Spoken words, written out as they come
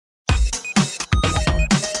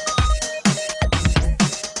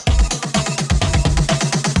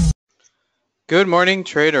Good morning,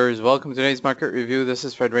 traders. Welcome to today's market review. This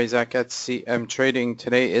is Razak at CMTrading.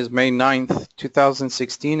 Today is May 9th,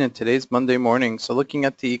 2016, and today's Monday morning. So looking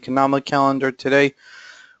at the economic calendar today,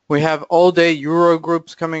 we have all-day Euro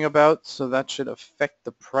groups coming about, so that should affect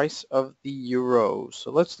the price of the Euro.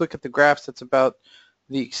 So let's look at the graphs. That's about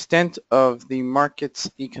the extent of the market's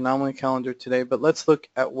economic calendar today, but let's look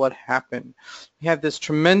at what happened. We had this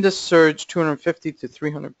tremendous surge, 250 to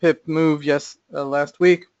 300 pip move last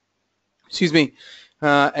week.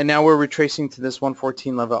 And now we're retracing to this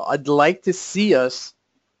 114 level. I'd like to see us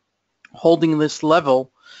holding this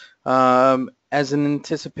level as an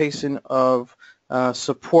anticipation of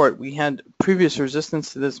support. We had previous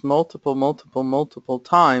resistance to this multiple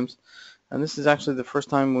times, and this is actually the first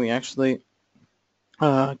time we actually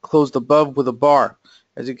closed above with a bar.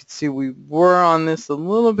 As you can see, we were on this a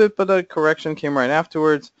little bit, but a correction came right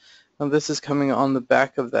afterwards, and this is coming on the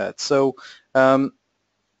back of that. So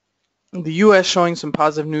the U.S. showing some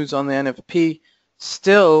positive news on the NFP.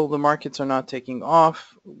 Still, the markets are not taking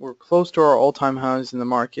off. We're close to our all-time highs in the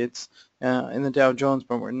markets, in the Dow Jones,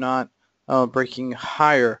 but we're not breaking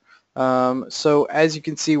higher. So as you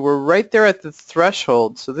can see, we're right there at the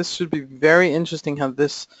threshold. So this should be very interesting how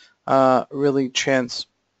this really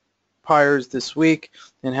transpires this week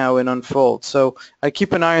and how it unfolds. So I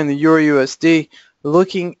keep an eye on the Euro USD.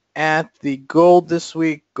 Looking at the gold this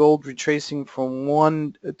week, gold retracing from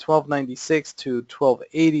 1296 to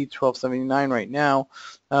 1280, 1279 right now.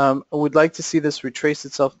 I would like to see this retrace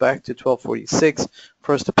itself back to 1246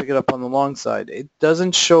 for us to pick it up on the long side. It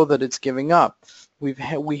doesn't show that it's giving up. We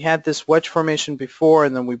had this wedge formation before,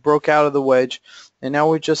 and then we broke out of the wedge, and now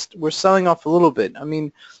we're selling off a little bit. I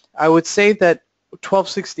mean, I would say that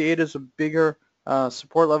 1268 is a bigger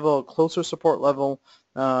support level, a closer support level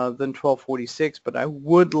than 1246, but I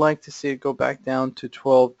would like to see it go back down to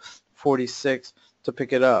 1246 to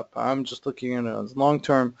pick it up. I'm just looking at it as long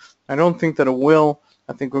term. I don't think that it will.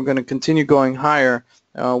 I think we're going to continue going higher.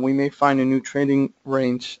 We may find a new trading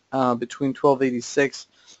range between 1286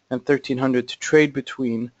 and 1300 to trade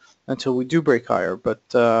between until we do break higher. But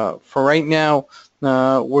for right now,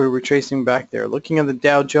 we're retracing back there. Looking at the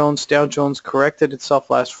Dow Jones corrected itself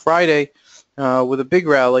last Friday with a big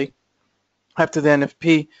rally after the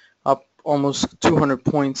NFP, up almost 200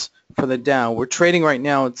 points for the Dow. We're trading right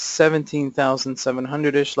now at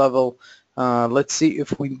 17,700-ish level. Let's see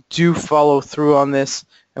if we do follow through on this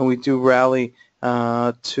and we do rally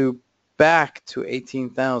back to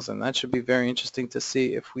 18,000. That should be very interesting to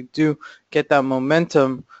see. If we do get that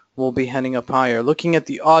momentum, we'll be heading up higher. Looking at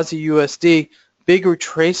the Aussie USD, big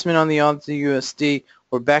retracement on the Aussie USD.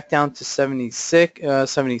 We're back down to 73, from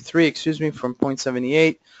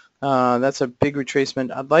 0.78. That's a big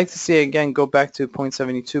retracement. I'd like to see it again go back to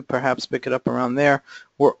 0.72, perhaps pick it up around there.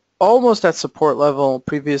 We're almost at support level,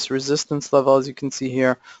 previous resistance level, as you can see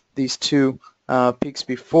here, these two peaks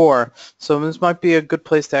before. So this might be a good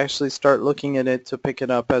place to actually start looking at it to pick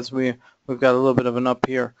it up, as we've got a little bit of an up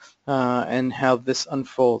here and how this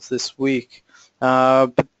unfolds this week.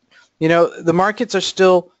 But the markets are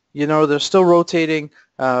still, they're still rotating.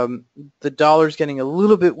 The dollar's getting a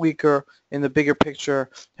little bit weaker in the bigger picture.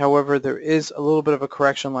 However, there is a little bit of a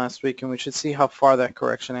correction last week, and we should see how far that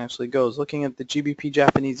correction actually goes. Looking at the GBP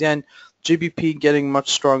Japanese yen, GBP getting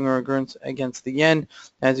much stronger against the yen.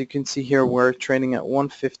 As you can see here, we're trading at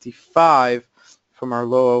 155 from our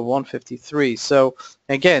low of 153. So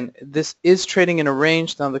again, this is trading in a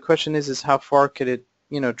range. Now the question is how far could it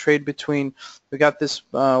trade between? We got this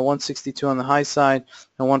 162 on the high side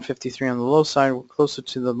and 153 on the low side. We're closer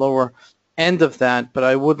to the lower end of that, but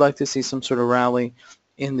I would like to see some sort of rally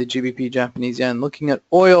in the GBP Japanese yen. Looking at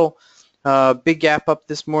oil, big gap up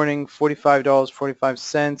this morning,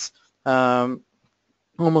 $45.45,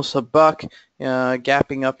 almost a buck,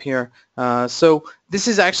 gapping up here. So this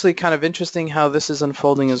is actually kind of interesting how this is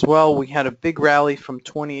unfolding as well. We had a big rally from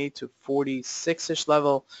 28 to 46-ish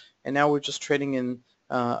level, and now we're just trading in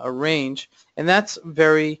a range, and that's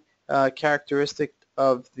very characteristic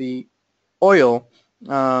of the oil.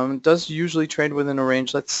 Does usually trade within a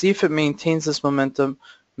range. Let's see if it maintains this momentum.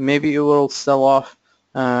 Maybe it will sell off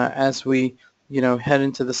as we head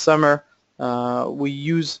into the summer. We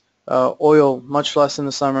use oil much less in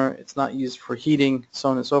the summer. It's not used for heating, so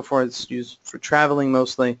on and so forth. It's used for traveling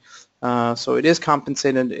mostly. So it is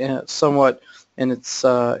compensated somewhat in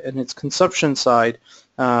its consumption side.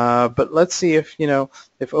 But let's see if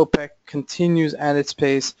if OPEC continues at its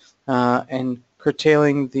pace and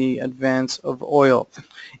curtailing the advance of oil.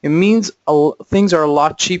 It means things are a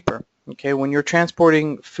lot cheaper. Okay, when you're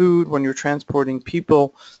transporting food, when you're transporting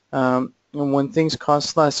people, and when things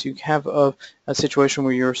cost less, you have a situation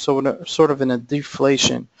where you're sort of in a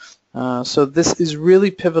deflation. So this is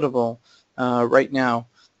really pivotal right now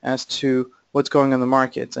as to what's going on in the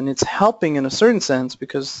markets, and it's helping in a certain sense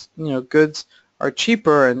because goods are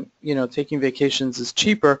cheaper, and taking vacations is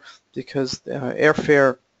cheaper because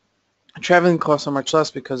airfare, traveling costs are much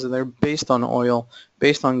less because they're based on oil,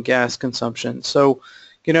 based on gas consumption. So,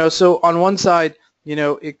 so on one side,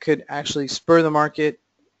 it could actually spur the market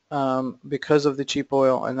because of the cheap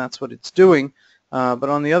oil, and that's what it's doing. But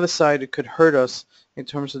on the other side, it could hurt us in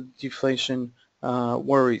terms of deflation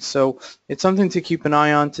worries. So it's something to keep an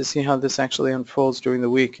eye on to see how this actually unfolds during the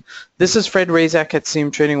week. This is Fred Razak at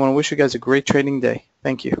CMTrading. I want to wish you guys a great trading day.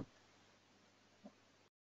 Thank you.